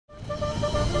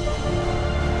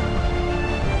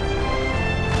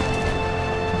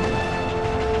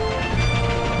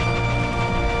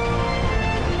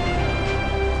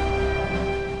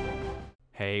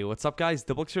What's up guys,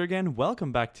 Diplex here again.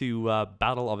 Welcome back to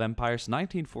Battle of Empires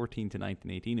 1914 to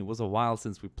 1918. It was a while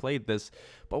since we played this,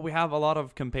 but we have a lot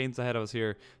of campaigns ahead of us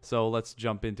here, so let's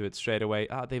jump into it straight away.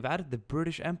 They've added the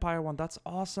British Empire one. That's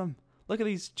awesome. Look at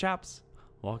these chaps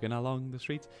walking along the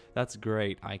streets. That's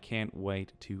great. I can't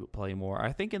wait to play more.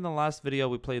 I think in the last video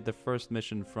we played the first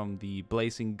mission from the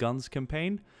Blazing Guns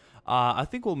campaign. I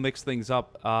think we'll mix things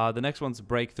up. The next one's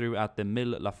Breakthrough at the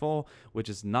Mille Lafon, which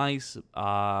is nice.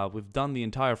 We've done the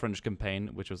entire French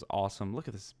campaign, which was awesome. Look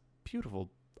at this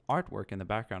beautiful artwork in the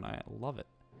background. I love it.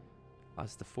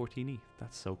 That's the 14E.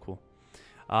 That's so cool.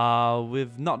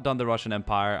 We've not done the Russian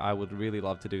Empire. I would really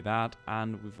love to do that.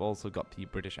 And we've also got the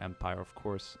British Empire, of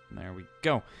course. There we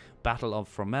go. Battle of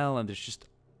Fromelles, and there's just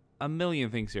a million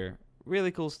things here.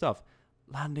 Really cool stuff.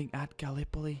 Landing at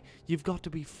Gallipoli. You've got to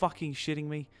be fucking shitting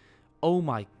me. Oh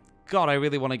my god, I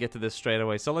really want to get to this straight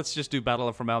away. So let's just do Battle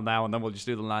of Fromelles now, and then we'll just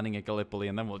do the landing at Gallipoli,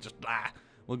 and then we'll just,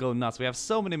 we'll go nuts. We have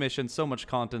so many missions, so much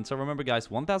content. So remember guys,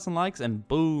 1,000 likes, and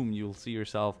boom, you'll see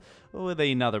yourself with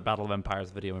another Battle of Empires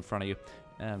video in front of you.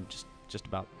 Just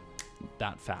about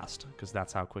that fast, because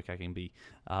that's how quick I can be.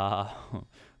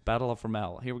 Battle of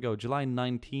Fromelles. Here we go, July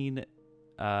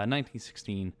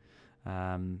 1916.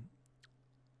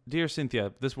 Dear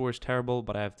Cynthia, this war is terrible,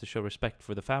 but I have to show respect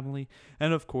for the family,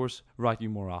 and of course, write you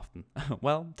more often.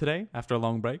 Well, today, after a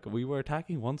long break, we were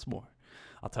attacking once more.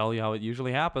 I'll tell you how it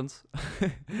usually happens.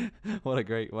 What a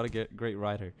great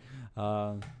writer.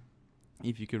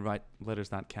 If you could write letters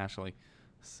that casually.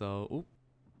 So, ooh,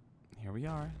 here we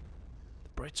are. The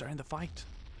Brits are in the fight.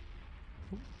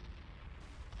 Ooh.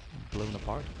 Blown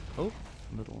apart. Oh,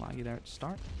 a little laggy there at the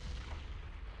start.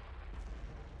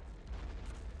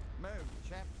 Move,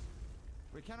 chaps.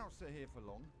 We cannot sit here for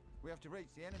long. We have to reach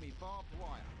the enemy barbed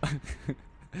wire.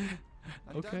 And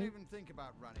Okay. don't even think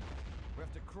about running. We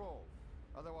have to crawl.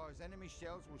 Otherwise, enemy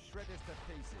shells will shred us to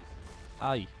pieces.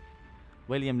 Aye.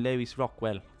 William Lewis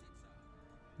Rockwell.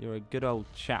 You're a good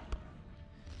old chap.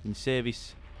 In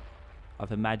service of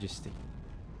Her Majesty.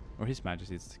 Or His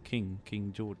Majesty. It's the King.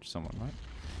 King George someone, right?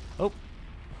 Oh.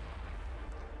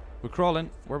 We're crawling.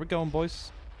 Where are we going,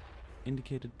 boys?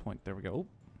 Indicated point. There we go. Oh.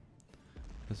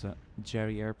 There's a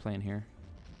Jerry airplane here.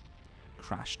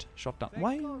 Crashed. Shot down.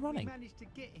 Why are you running? Managed to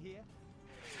get here.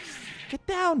 Get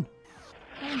down!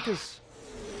 Wankers.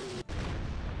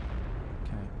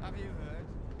 Okay. Have you heard?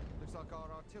 Looks like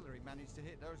our artillery managed to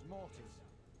hit those mortars.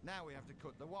 Now we have to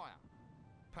cut the wire.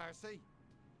 Percy,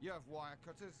 you have wire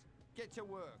cutters. Get to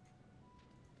work.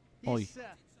 Oi. Yes,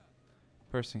 sir.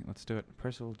 Percy, let's do it.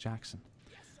 Percival Jackson.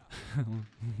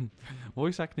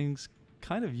 Voice acting's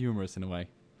kind of humorous in a way.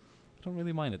 I don't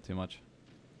really mind it too much.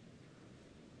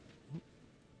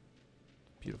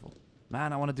 Beautiful.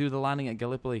 Man, I want to do the landing at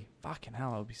Gallipoli. Fucking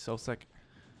hell, that would be so sick.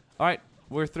 Alright,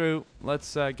 we're through.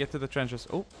 Let's get to the trenches.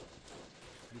 Oh.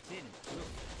 Lieutenant, look.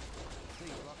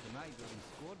 Seems like the neighbouring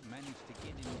squad managed to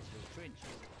get into the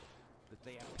trenches, but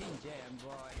they are pinned down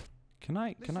by... Can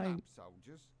I... Listen up,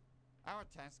 soldiers. Our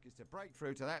task is to break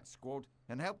through to that squad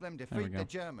and help them we defeat go. the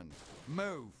Germans.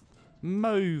 Move.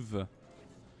 Move.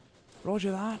 Roger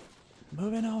that.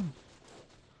 Moving on.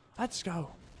 Let's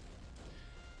go.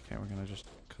 Okay, we're gonna just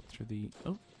cut through the...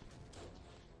 Oh.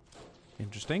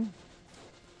 Interesting.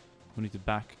 We need to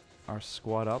back our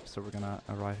squad up, so we're gonna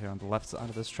arrive here on the left side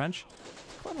of this trench.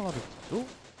 Quite a lot of... Oh.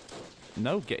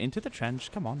 No, get into the trench.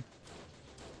 Come on.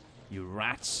 You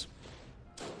rats.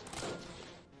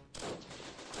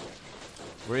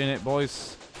 We're in it,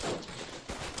 boys.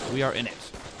 We are in it.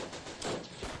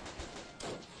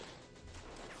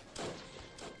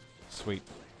 Sweet.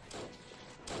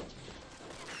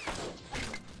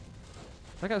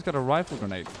 That guy's got a rifle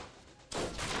grenade.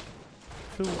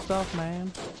 Cool stuff,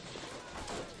 man.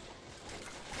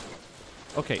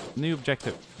 Okay, new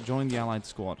objective. Join the Allied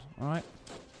squad. Alright.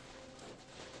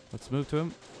 Let's move to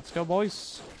him. Let's go,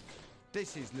 boys.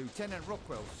 This is Lieutenant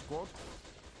Rockwell's squad.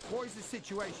 What is the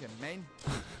situation, men?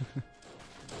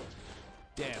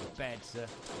 Damn bad, sir.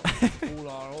 All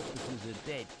our officers are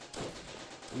dead.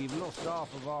 We've lost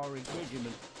half of our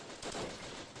regiment.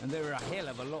 And there are a hell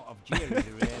of a lot of Germans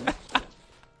around.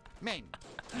 Men,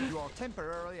 you are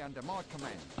temporarily under my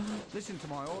command. Listen to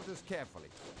my orders carefully.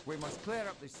 We must clear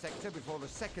up this sector before the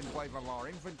second wave of our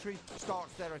infantry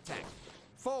starts their attack.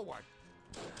 Forward!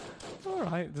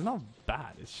 Alright, it's not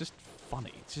bad. It's just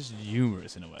funny. It's just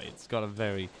humorous in a way. It's got a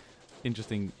very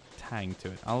interesting tang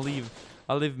to it. I'll leave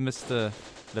Mr.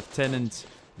 Lieutenant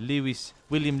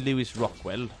William Lewis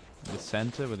Rockwell in the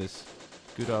center with his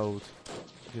good old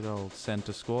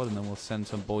center squad, and then we'll send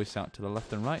some boys out to the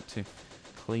left and right to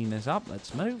clean this up.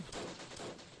 Let's move.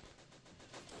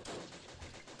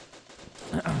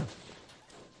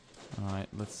 Alright.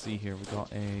 let's see here. We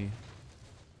got a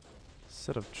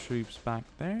set of troops back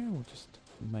there. We'll just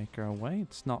make our way.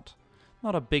 It's not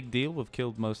a big deal. We've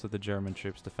killed most of the German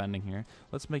troops defending here.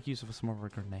 Let's make use of some of our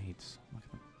grenades. Look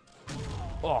at them.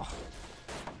 Oh!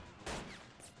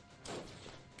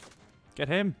 Get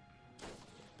him!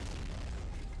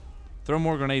 Throw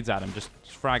more grenades at him. Just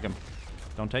frag him.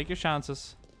 Don't take your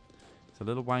chances. It's a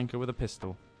little wanker with a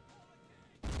pistol.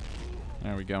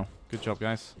 There we go. Good job,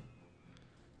 guys.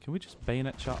 Can we just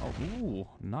bayonet shot? Oh, ooh,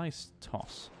 nice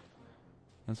toss.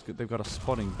 That's good. They've got a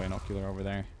spotting binocular over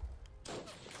there.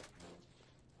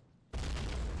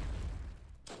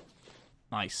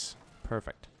 Nice.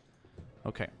 Perfect.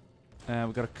 Okay.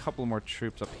 We've got a couple more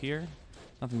troops up here.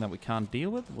 Nothing that we can't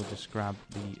deal with. We'll just grab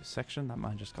the section. That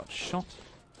man just got shot.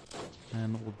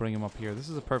 And we'll bring him up here. This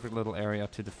is a perfect little area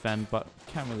to defend, but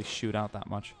can't really shoot out that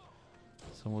much.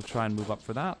 So we'll try and move up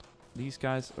for that. These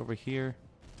guys over here.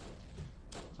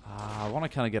 I want to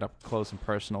kind of get up close and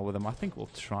personal with them. I think we'll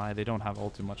try. They don't have all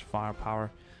too much firepower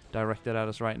directed at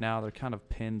us right now. They're kind of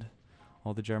pinned,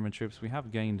 all the German troops. We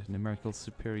have gained numerical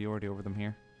superiority over them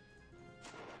here.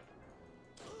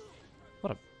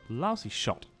 What a lousy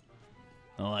shot.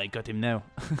 Oh, I got him now.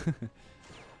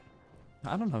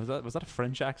 I don't know. Was that a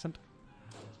French accent?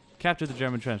 Capture the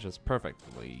German trenches.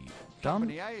 Perfectly done.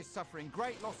 Company A is suffering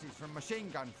great losses from machine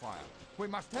gun fire. We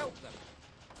must help them.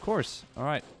 Of course. All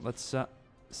right. Let's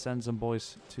send some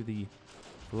boys to the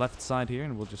left side here,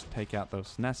 and we'll just take out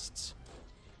those nests.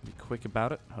 Be quick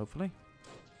about it, hopefully.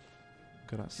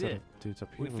 Got a set of dudes up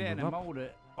here. We found a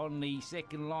mortar on the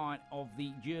second line of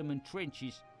the German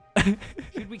trenches.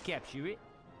 Should we capture it?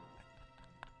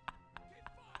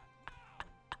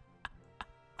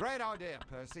 Great idea,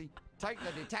 Percy. Take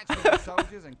the detachment of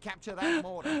soldiers and capture that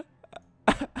mortar.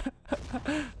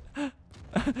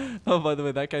 Oh, by the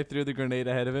way, that guy threw the grenade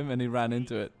ahead of him and he ran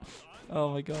into it.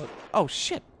 Oh my god. Oh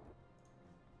shit.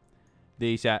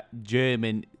 There's a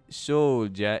German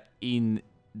soldier in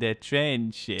the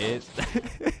trenches.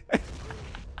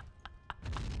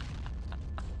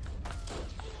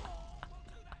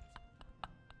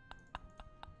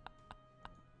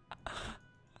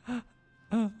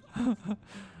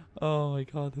 Oh my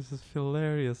god, this is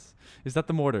hilarious. Is that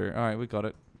the mortar? Alright, we got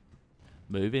it.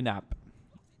 Moving up.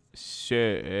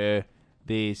 Sir,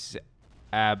 this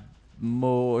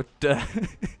mortar.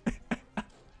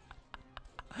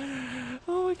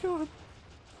 Oh my god.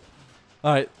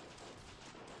 Alright.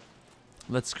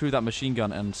 Let's screw that machine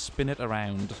gun and spin it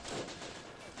around.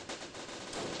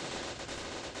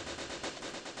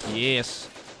 Yes,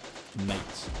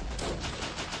 mate.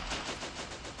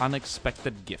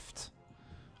 Unexpected gift.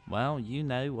 Well, you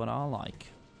know what I like.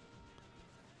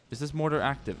 Is this mortar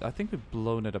active? I think we've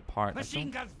blown it apart.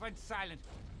 Machine guns went silent.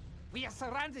 We are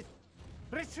surrounded.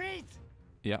 Retreat!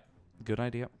 Yeah, good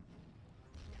idea.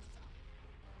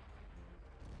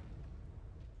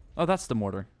 Oh, that's the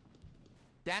mortar.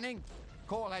 Danning,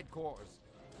 call headquarters.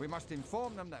 We must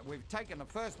inform them that we've taken the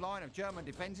first line of German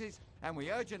defences and we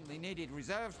urgently needed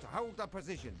reserves to hold the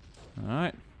position.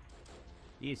 Alright.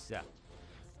 Yes, sir.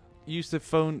 Use the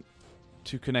phone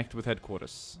to connect with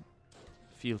headquarters.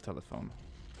 Field telephone.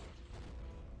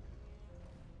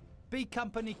 B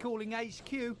Company calling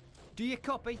HQ. Do you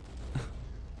copy?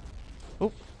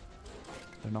 Oh.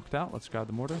 They're knocked out. Let's grab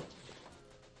the mortar.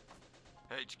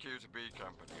 HQ to B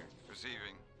Company.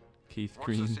 Receiving. Keith What's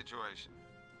Green. the situation?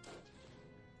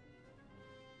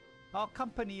 Our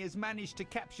company has managed to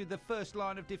capture the first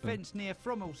line of defence near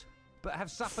Frommel's, but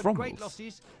have suffered great Frommel's?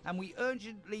 losses, and we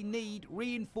urgently need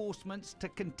reinforcements to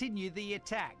continue the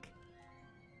attack.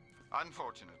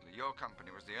 Unfortunately, your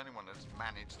company was the only one that's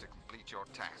managed to complete your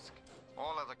task.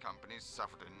 All other companies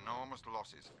suffered enormous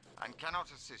losses and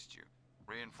cannot assist you.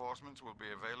 Reinforcements will be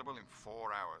available in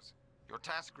 4 hours. Your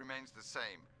task remains the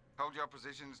same. Hold your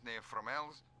positions near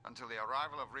Frommel's until the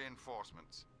arrival of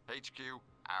reinforcements. HQ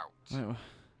out. Wait, wha-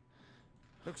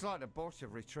 Looks like the Bosch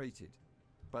have retreated,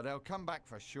 but they'll come back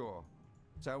for sure.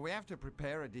 So we have to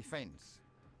prepare a defence.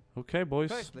 Okay, boys.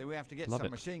 Firstly, we have to get Love some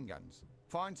it. machine guns.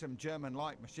 Find some German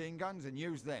light machine guns and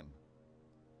use them.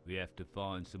 We have to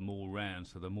find some more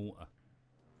rounds for the mortar.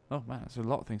 Oh man, there's a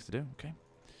lot of things to do. Okay.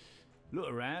 Look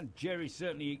around. Jerry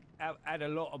certainly had a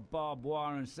lot of barbed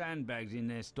wire and sandbags in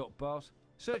their stockpiles.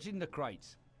 Searching the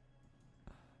crates.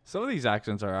 Some of these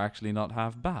accents are actually not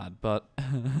half bad, but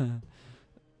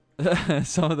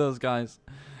some of those guys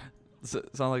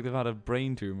sound like they've had a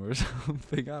brain tumor or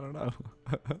something. I don't know.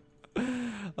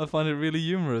 I find it really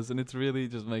humorous, and it really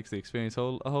just makes the experience a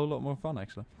whole lot more fun,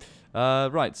 actually.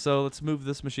 Right, so let's move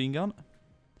this machine gun.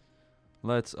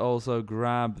 Let's also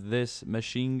grab this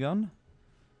machine gun.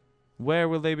 Where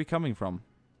will they be coming from?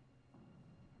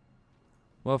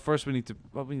 Well, first we need to,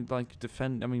 well, we need, like,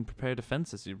 defend, I mean, prepare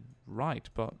defenses. You're right,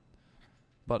 but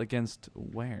against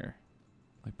where?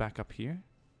 Like, back up here?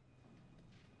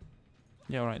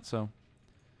 Yeah, alright, so.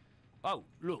 Oh,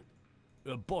 look.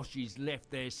 The Boches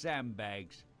left their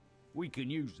sandbags. We can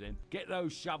use them. Get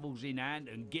those shovels in hand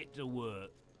and get to work.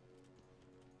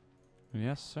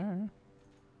 Yes, sir.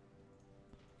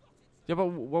 Yeah, but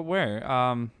where?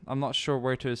 I'm not sure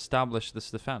where to establish this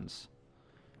defense.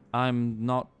 I'm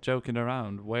not joking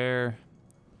around. Where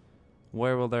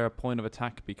will their point of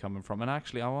attack be coming from? And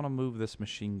actually, I want to move this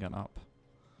machine gun up.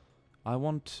 I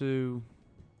want to...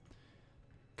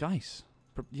 Guys,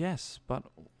 yes, but...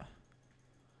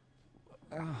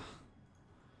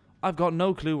 I've got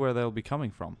no clue where they'll be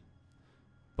coming from.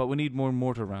 But we need more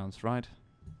mortar rounds, right?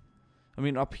 I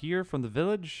mean, up here from the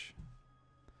village...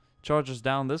 Charges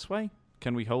down this way?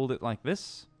 Can we hold it like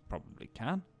this? Probably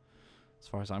can. As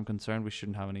far as I'm concerned, we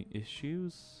shouldn't have any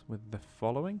issues with the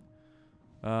following.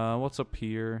 What's up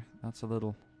here? That's a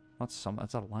little... That's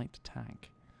a light tank.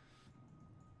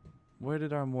 Where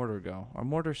did our mortar go? Our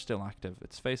mortar's still active.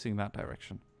 It's facing that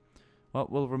direction. Well,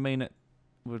 we'll remain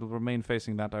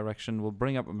facing that direction. We'll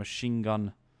bring up a machine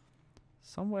gun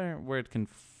somewhere where it can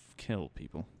kill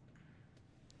people.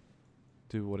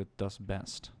 Do what it does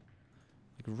best.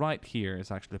 Like right here is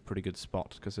actually a pretty good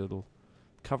spot because it'll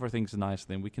cover things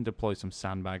nicely and we can deploy some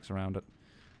sandbags around it.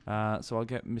 So I'll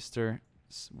get Mr.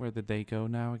 Where did they go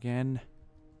now again?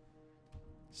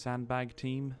 Sandbag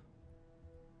team.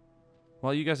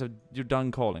 Well, you guys you're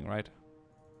done calling, right?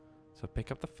 So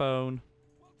pick up the phone.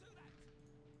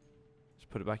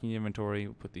 Just put it back in your inventory.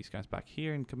 We'll put these guys back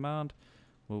here in command.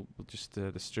 We'll just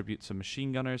distribute some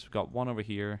machine gunners. We've got one over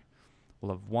here.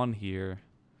 We'll have one here.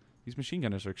 These machine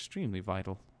gunners are extremely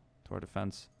vital to our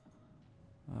defense.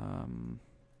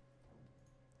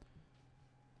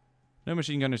 No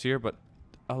machine gunners here, but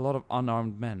a lot of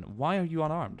unarmed men. Why are you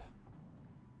unarmed?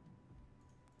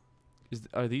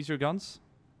 Are these your guns?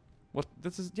 What?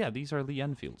 These are Lee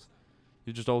Enfields.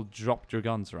 You just all dropped your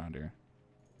guns around here.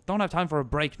 Don't have time for a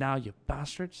break now, you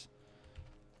bastards.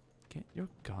 Get your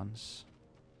guns.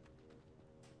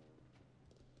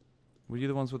 Were you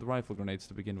the ones with the rifle grenades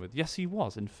to begin with? Yes, he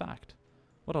was, in fact.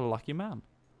 What a lucky man.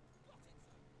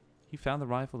 He found the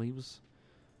rifle that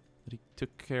he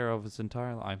took care of his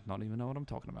entire life. I don't even know what I'm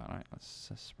talking about. Alright,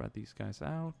 let's spread these guys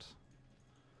out.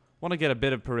 Want to get a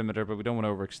bit of perimeter, but we don't want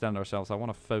to overextend ourselves. I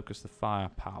want to focus the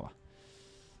firepower.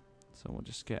 So we'll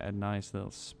just get a nice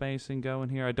little spacing going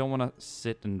here. I don't want to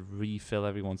sit and refill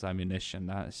everyone's ammunition.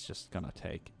 That is just going to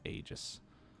take ages.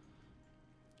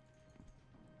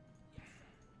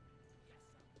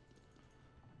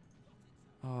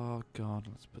 Oh god,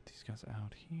 let's put these guys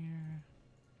out here.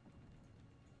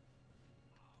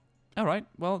 Alright,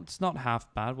 well, it's not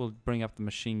half bad. We'll bring up the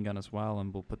machine gun as well,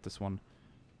 and we'll put this one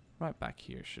right back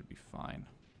here. Should be fine.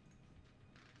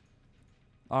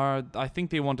 I think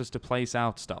they want us to place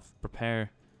out stuff. Prepare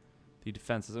the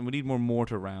defenses. And we need more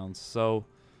mortar rounds. So,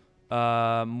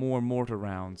 more mortar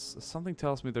rounds. Something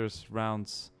tells me there's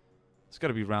rounds. There's got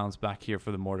to be rounds back here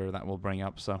for the mortar that we'll bring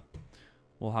up, so...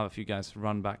 We'll have a few guys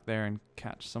run back there and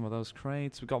catch some of those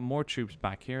crates. We've got more troops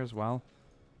back here as well.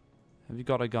 Have you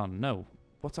got a gun? No.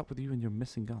 What's up with you and your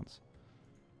missing guns?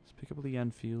 Let's pick up the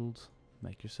Enfield.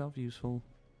 Make yourself useful.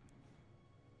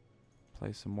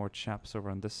 Play some more chaps over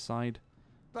on this side.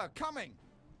 They're coming!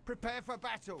 Prepare for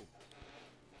battle!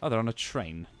 Oh, they're on a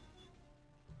train.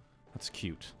 That's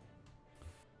cute.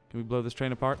 Can we blow this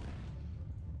train apart?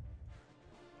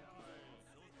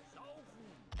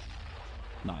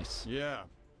 Nice. Yeah.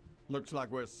 Looks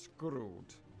like we're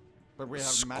screwed. But we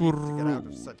have managed to get out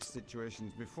of such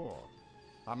situations before.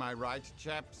 Am I right,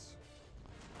 chaps?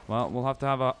 Well, we'll have to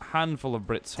have a handful of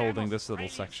Brits holding this little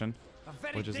section,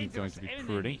 which isn't going to be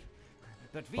pretty.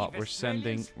 But we're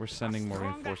sending more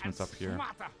reinforcements up here.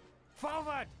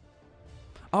 Forward!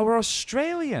 Oh, we're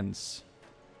Australians.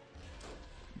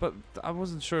 But I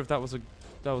wasn't sure if that was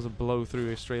a blow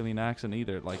through Australian accent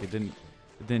either. Like it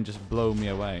didn't just blow me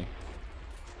away.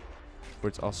 Where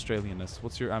it's Australianness.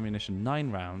 What's your ammunition? 9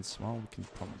 rounds. Well, we can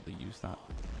probably use that.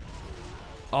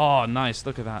 Oh, nice.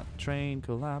 Look at that. Train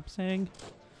collapsing.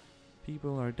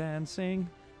 People are dancing.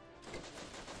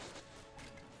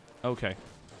 Okay.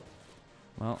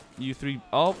 Well, you three...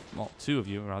 Oh, well, 2 of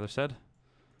you, rather said.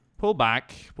 Pull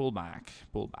back. Pull back.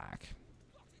 Pull back.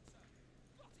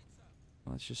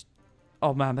 Let's just...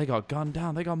 Oh, man, they got gunned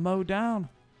down. They got mowed down.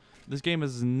 This game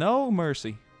is no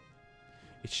mercy.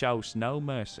 It shows no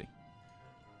mercy.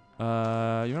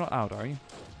 You're not out, are you?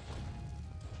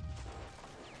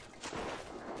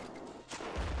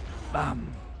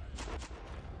 Bam.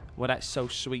 Well, that's so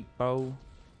sweet, bro.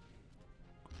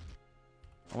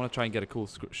 I want to try and get a cool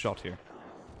shot here.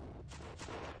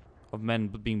 Of men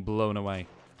being blown away.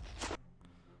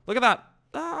 Look at that!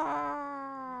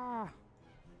 Ah!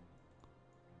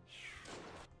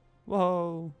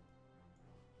 Whoa.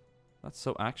 That's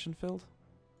so action-filled.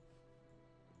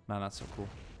 Man, that's so cool.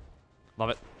 Love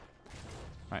it.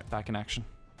 Alright, back in action.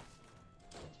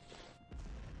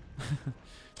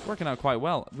 It's working out quite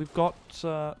well. We've got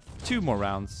 2 more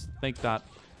rounds. Make that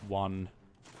 1.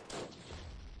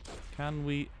 Can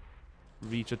we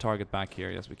reach a target back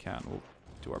here? Yes, we can. We'll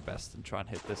do our best and try and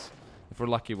hit this. If we're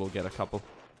lucky, we'll get a couple.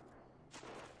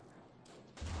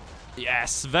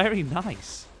 Yes, very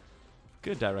nice.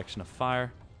 Good direction of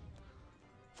fire.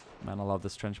 Man, I love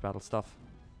this trench battle stuff.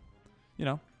 You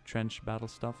know, trench battle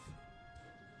stuff.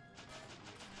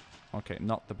 Okay,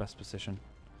 not the best position.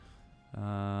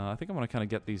 I think I want to kind of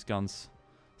get these guns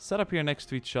set up here next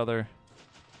to each other.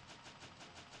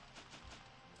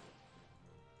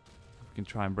 We can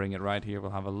try and bring it right here.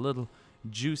 We'll have a little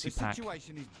juicy pack. The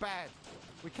situation is bad.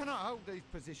 We cannot hold these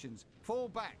positions. Fall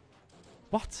back.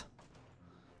 What?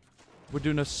 We're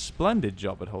doing a splendid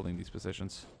job at holding these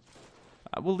positions.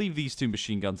 We'll leave these 2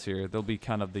 machine guns here. They'll be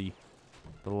kind of the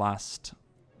last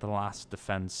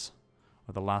defense,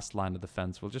 or the last line of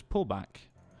defense. We'll just pull back.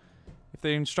 If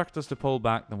they instruct us to pull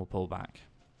back, then we'll pull back.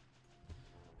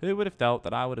 Who would have thought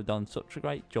that I would have done such a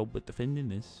great job with defending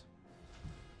this?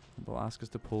 They'll ask us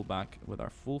to pull back with our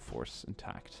full force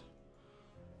intact.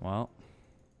 Well,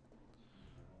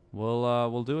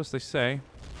 we'll do as they say.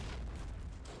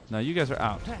 Now you guys are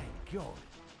out. Thank God.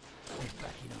 We're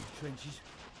back in our trenches.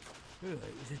 It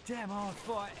was a damn hard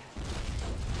fight.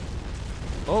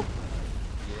 Oh,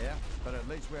 Yeah, but at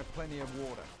least we have plenty of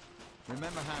water.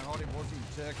 Remember how hot it was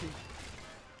in Turkey?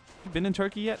 you been in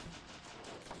Turkey yet?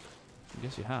 I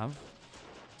guess you have.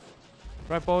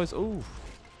 Right, boys. Ooh,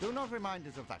 Do not remind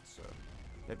us of that, sir.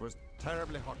 It was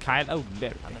terribly hot. kind of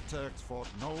very. And the Turks fought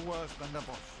no worse than the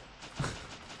Bosch.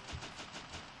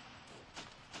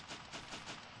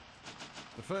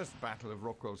 The first battle of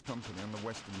Rockwell's company on the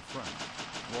Western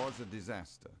Front was a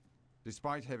disaster.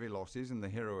 Despite heavy losses and the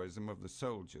heroism of the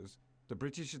soldiers, the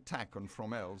British attack on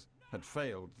Fromelles had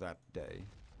failed that day.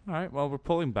 Alright, well, we're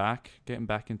pulling back, getting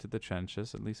back into the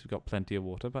trenches. At least we've got plenty of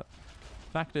water, but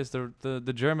fact is,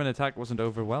 the German attack wasn't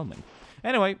overwhelming.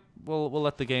 Anyway, we'll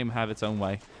let the game have its own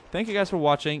way. Thank you guys for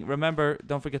watching. Remember,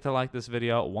 don't forget to like this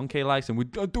video. 1K likes, and we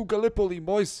do Gallipoli,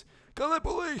 boys.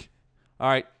 Gallipoli!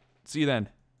 Alright, see you then.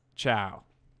 Ciao.